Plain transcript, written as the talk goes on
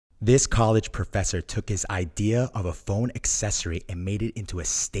This college professor took his idea of a phone accessory and made it into a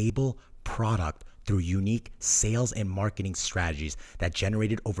stable product through unique sales and marketing strategies that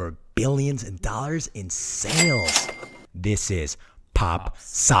generated over billions of dollars in sales. This is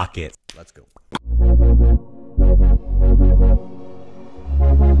PopSocket. Let's go.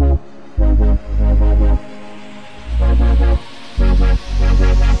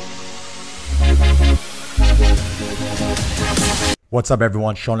 What's up,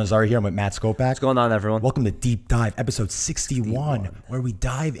 everyone? Sean Azari here. I'm with Matt Skopak. What's going on, everyone? Welcome to Deep Dive, episode 61, where we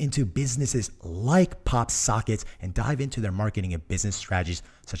dive into businesses like PopSockets and dive into their marketing and business strategies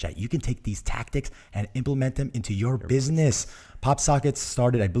such that you can take these tactics and implement them into your business. PopSockets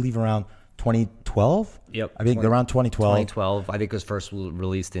started, I believe, around 2012. Yep. I think around 2012. 2012. I think it was first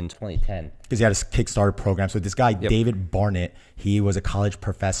released in 2010. Because he had a Kickstarter program. So this guy, David Barnett, he was a college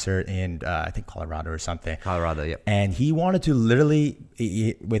professor in, I think, Colorado or something. Colorado, yep. And he wanted to literally,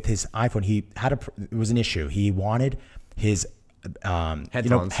 with his iPhone, it was an issue. He wanted his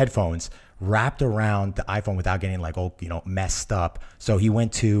headphones wrapped around the iPhone without getting messed up. So he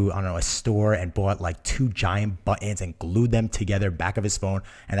went to, a store and bought like 2 giant buttons and glued them together back of his phone,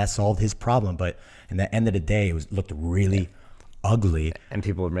 and that solved his problem. But in the end of the day, it looked really ugly. And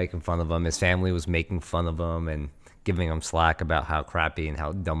people were making fun of him. His family was making fun of him and giving him slack about how crappy and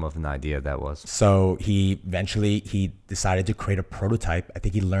how dumb of an idea that was. So he decided to create a prototype. I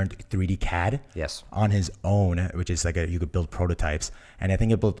think he learned 3D CAD on his own, which is you could build prototypes. And I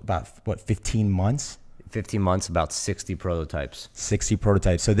think it built about, 15 months? 15 months, about 60 prototypes. 60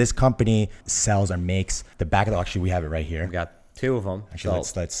 prototypes. So this company sells or makes the back of actually, we have it right here. We got 2 of them. Actually,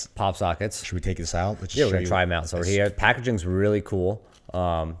 let's PopSockets. Should we take this out? We're going to try them out. So we're here. Packaging's really cool.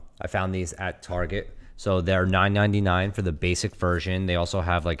 I found these at Target. So they're $9.99 for the basic version. They also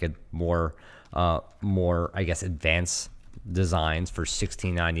have like a more I guess advanced designs for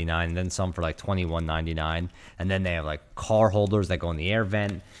 $16.99, and then some for like $21.99. And then they have like car holders that go in the air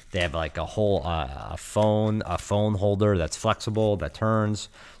vent. They have like a whole a phone holder that's flexible that turns.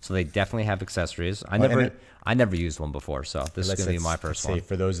 So they definitely have accessories. I never used one before, so this is gonna be my first one.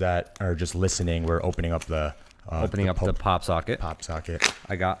 For those that are just listening, we're opening up the PopSocket. PopSocket.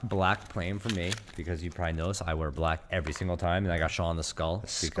 I got black plain for me because you probably notice I wear black every single time, and I got Sean the skull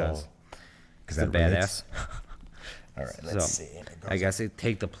because it's a badass. All right, let's see. I guess I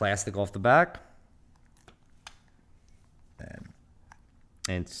take the plastic off the back,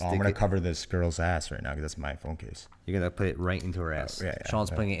 and I'm gonna cover this girl's ass right now because that's my phone case. You're gonna put it right into her ass. Yeah,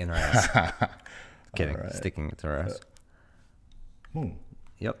 Sean's putting it in her ass. Kidding, sticking it to her ass. Boom.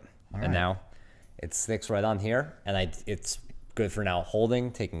 Yep. And now it sticks right on here, and it's good for now holding,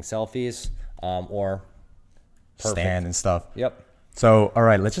 taking selfies, or stand and stuff. Yep. So, all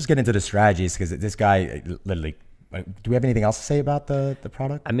right, let's just get into the strategies because this guy literally. Do we have anything else to say about the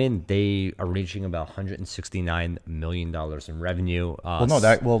product? I mean, they are reaching about $169 million in revenue.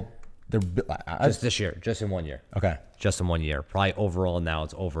 Just this year, just in 1 year. Okay. Just in 1 year. Probably overall now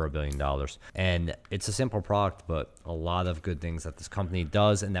it's over $1 billion. And it's a simple product, but a lot of good things that this company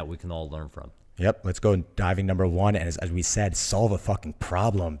does and that we can all learn from. Yep, let's go diving number 1. And as we said, solve a fucking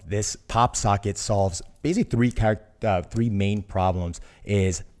problem. This PopSocket solves basically 3 main problems.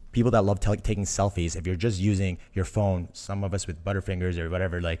 Is people that love taking selfies. If you're just using your phone, some of us with butterfingers or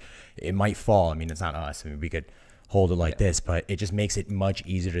whatever, it might fall. I mean, it's not us. I mean, we could hold it like this, but it just makes it much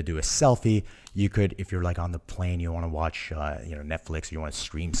easier to do a selfie. You could, if you're on the plane, you want to watch, Netflix, or you want to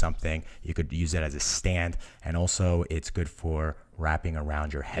stream something, you could use it as a stand. And also it's good for wrapping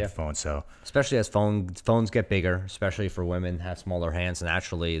around your headphones. So especially as phones get bigger, especially for women, have smaller hands, and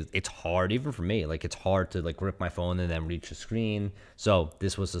actually it's hard, even for me, it's hard to grip my phone and then reach the screen. So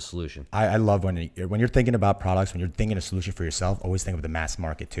this was the solution. I love when you're thinking about products, when you're thinking a solution for yourself, always think of the mass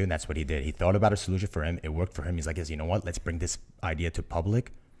market too. And that's what he did. He thought about a solution for him. It worked for him. He's like, you know what? Let's bring this idea to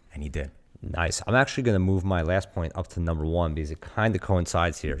public. And he did. Nice. I'm actually going to move my last point up to number 1 because it kind of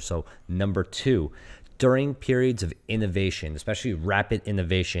coincides here. So number 2, during periods of innovation, especially rapid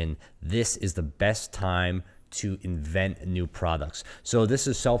innovation, this is the best time to invent new products. So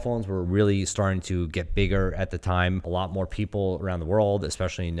cell phones were really starting to get bigger at the time. A lot more people around the world,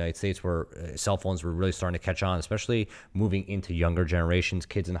 especially in the United States, where cell phones were really starting to catch on, especially moving into younger generations,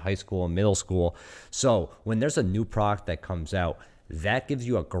 kids in high school and middle school. So when there's a new product that comes out, that gives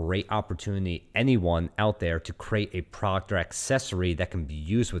you a great opportunity, anyone out there, to create a product or accessory that can be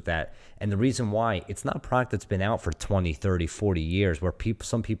used with that. And the reason why, it's not a product that's been out for 20, 30, 40 years where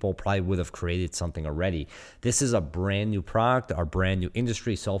some people probably would have created something already. This is a brand new product, a brand new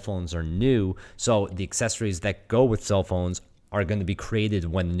industry. Cell phones are new, so the accessories that go with cell phones are going to be created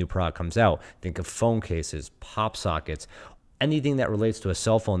when the new product comes out. Think of phone cases, pop sockets, anything that relates to a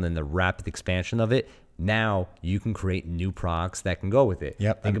cell phone and the rapid expansion of it, now you can create new products that can go with it.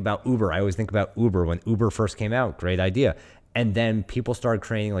 Yep. Think about Uber. I always think about Uber. When Uber first came out, great idea. And then people started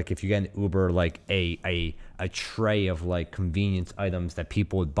creating, like, if you get an Uber, like a tray of like convenience items that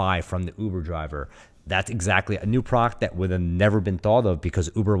people would buy from the Uber driver. That's exactly a new product that would have never been thought of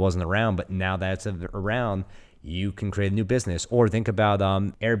because Uber wasn't around. But now that it's around, you can create a new business. Or think about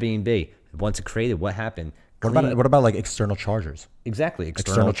Airbnb. Once it created, what happened? What about like external chargers? Exactly,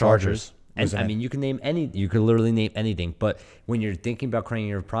 External chargers. And I mean, you can name you can literally name anything. But when you're thinking about creating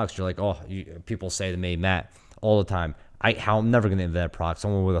your products, you're like, oh, people say to me, Matt, all the time, I'm never going to invent a product.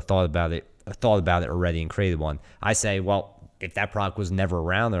 Someone would have thought about it already and created one. I say, well, if that product was never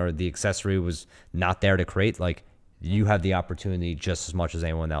around or the accessory was not there to create, like, you have the opportunity just as much as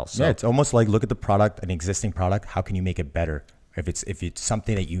anyone else. So, yeah, it's almost like look at the product, an existing product. How can you make it better? If it's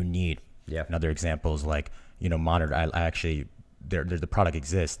something that you need. Yeah. Another example is like, monitor. I actually, the product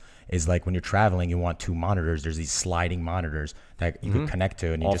exists, is like when you're traveling, you want 2 monitors. There's these sliding monitors that you can connect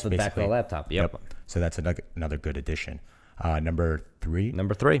to, and you off just the back of the laptop. Yep. So that's another good addition. Number three,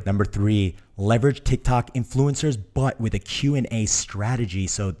 leverage TikTok influencers, but with a Q&A strategy.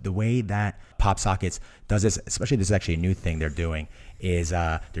 So the way that PopSockets does this, especially this is actually a new thing they're doing, is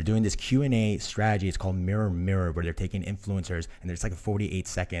they're doing this Q&A strategy. It's called Mirror, where they're taking influencers and there's like a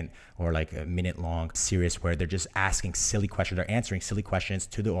 48-second or like a minute-long series where they're just asking silly questions. They're answering silly questions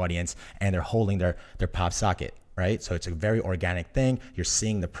to the audience and they're holding their PopSocket, right? So it's a very organic thing. You're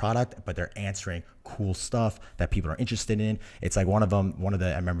seeing the product, but they're answering cool stuff that people are interested in. It's like I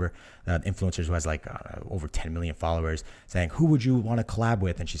remember influencers who has like over 10 million followers saying, who would you want to collab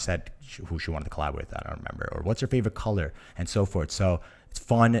with? And she said who she wanted to collab with. I don't remember. Or what's your favorite color and so forth. So it's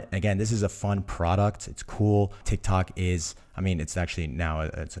fun. Again, this is a fun product. It's cool. TikTok is, it's actually now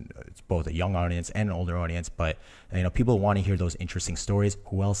it's both a young audience and an older audience, but people want to hear those interesting stories.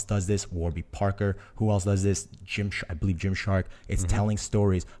 Who else does this? Warby Parker. Who else does this? I believe Gymshark. It's telling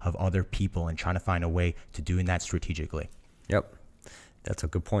stories of other people and trying to find a way to doing that strategically. Yep. That's a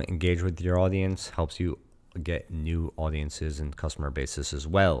good point. Engage with your audience helps you get new audiences and customer bases as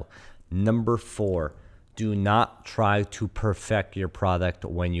well. Number 4, do not try to perfect your product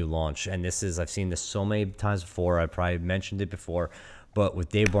when you launch. And I've seen this so many times before. I probably mentioned it before, but with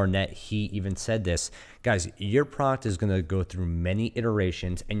Dave Barnett, he even said this. Guys, your product is going to go through many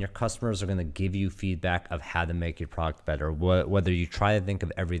iterations and your customers are going to give you feedback of how to make your product better, whether you try to think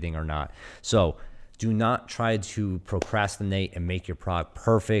of everything or not. So do not try to procrastinate and make your product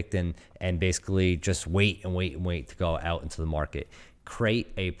perfect and basically just wait to go out into the market.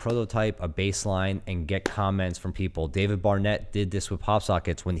 Create a prototype, a baseline, and get comments from people. David Barnett did this with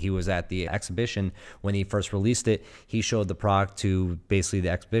PopSockets when he was at the exhibition. When he first released it, he showed the product to basically the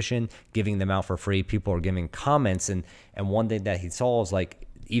exhibition, giving them out for free. People are giving comments, and one thing that he saw was like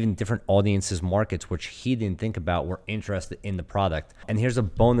even different audiences, markets, which he didn't think about, were interested in the product. And here's a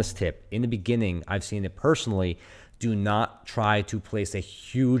bonus tip. In the beginning, I've seen it personally, do not try to place a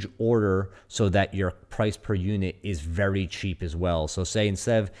huge order so that your price per unit is very cheap as well. So say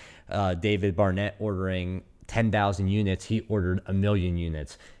instead of David Barnett ordering 10,000 units, he ordered 1 million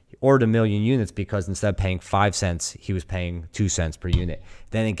units. He ordered 1 million units because instead of paying 5 cents, he was paying 2 cents per unit.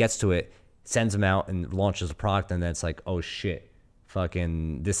 Then it gets to it, sends them out and launches a product, and then it's like, oh shit,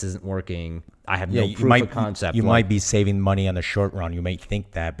 fucking this isn't working. I have no proof of concept. You might be saving money on the short run. You might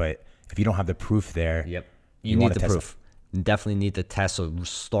think that, but if you don't have the proof there, yep. You need the proof. You definitely need the test. So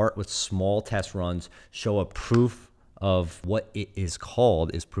start with small test runs, show a proof of what it is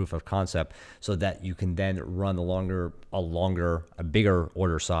called is proof of concept, so that you can then run a bigger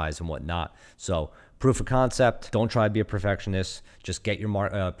order size and whatnot. So proof of concept, don't try to be a perfectionist. Just get your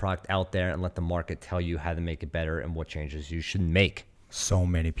product out there and let the market tell you how to make it better and what changes you should make. So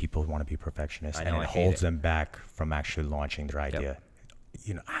many people want to be perfectionists, and it holds them back from actually launching their idea.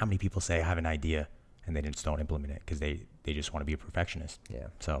 Yep. How many people say I have an idea and they just don't implement it because they just want to be a perfectionist. Yeah.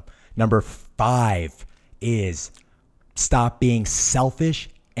 So number 5 is stop being selfish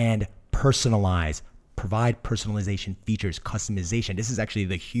and personalize. Provide personalization features, customization. This is actually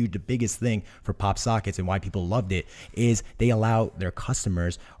the biggest thing for PopSockets, and why people loved it is they allow their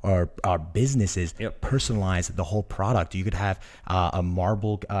customers or businesses personalize the whole product. You could have a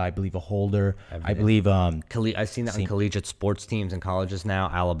marble, I believe, a holder. I've seen that on collegiate sports teams and colleges now.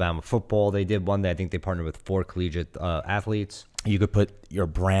 Alabama football, they did one that I think they partnered with 4 collegiate athletes. You could put your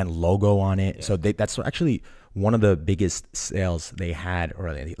brand logo on it. Yeah. So that's actually one of the biggest sales they had, or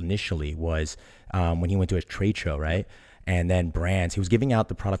initially, was when he went to a trade show, right? And then brands, he was giving out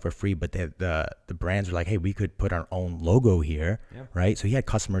the product for free, but the brands were like, hey, we could put our own logo here, right? So he had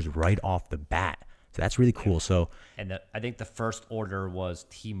customers right off the bat So that's really cool. So, And I think the first order was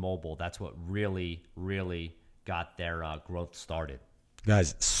T-Mobile. That's what really, really got their growth started.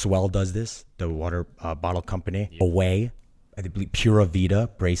 guys, Swell does this, the water bottle company. Away, I believe Pura Vida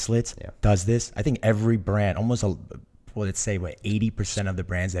bracelets does this. I think every brand, almost let's say 80% of the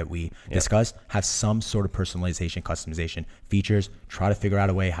brands that we discussed have some sort of personalization, customization features. Try to figure out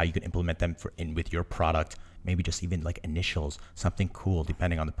a way how you can implement them with your product. Maybe just even like initials, something cool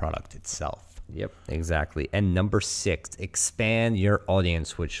depending on the product itself. Yep, exactly. And number 6, expand your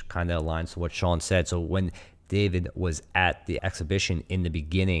audience, which kind of aligns to what Sean said. So when David was at the exhibition in the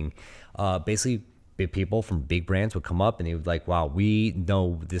beginning, basically people from big brands would come up and they would like, wow, we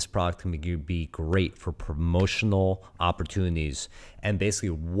know this product can be great for promotional opportunities. And basically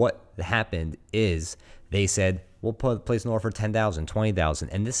what happened is they said, we'll place an order for 10,000, 20,000.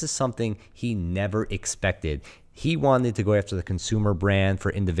 And this is something he never expected. He wanted to go after the consumer brand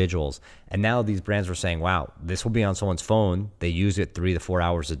for individuals. And now these brands were saying, wow, this will be on someone's phone. They use it 3 to 4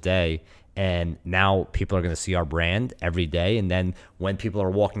 hours a day. And now people are going to see our brand every day. And then when people are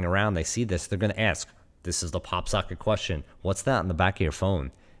walking around, they see this, they're going to ask, this is the PopSocket question. What's that on the back of your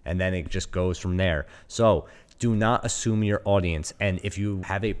phone? And then it just goes from there. So do not assume your audience. And if you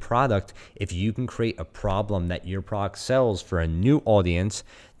have a product, if you can create a problem that your product sells for a new audience,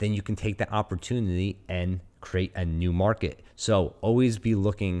 then you can take that opportunity and create a new market. So always be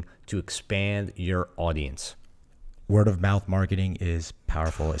looking to expand your audience. Word of mouth marketing is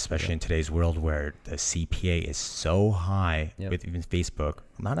powerful, especially in today's world where the CPA is so high with even Facebook.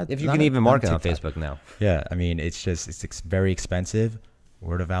 If you can even market on Facebook now. Yeah, I mean, it's very expensive.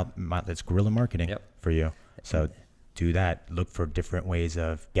 Word of mouth, that's guerrilla marketing for you. So do that. Look for different ways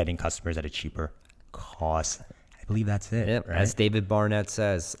of getting customers at a cheaper cost. I believe that's it. Yep. Right? As David Barnett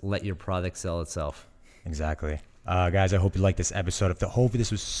says, let your product sell itself. Exactly. Guys, I hope you liked this episode. Hopefully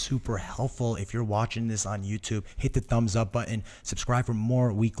this was super helpful. If you're watching this on YouTube, hit the thumbs up button. Subscribe for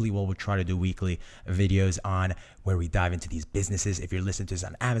more weekly. We'll try to do weekly videos on where we dive into these businesses. If you're listening to this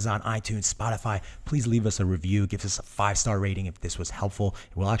on Amazon, iTunes, Spotify, please leave us a review. Give us a 5-star rating if this was helpful.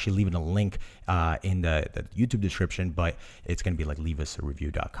 We'll actually leave it a link in the YouTube description, but it's going to be like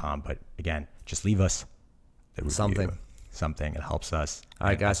leaveusareview.com. But again, just leave us the review. Something. It helps us. All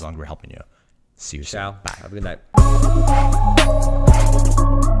right, guys. As long as we're helping you. See you Ciao. soon. Bye. Have a good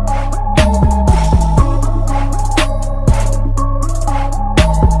night.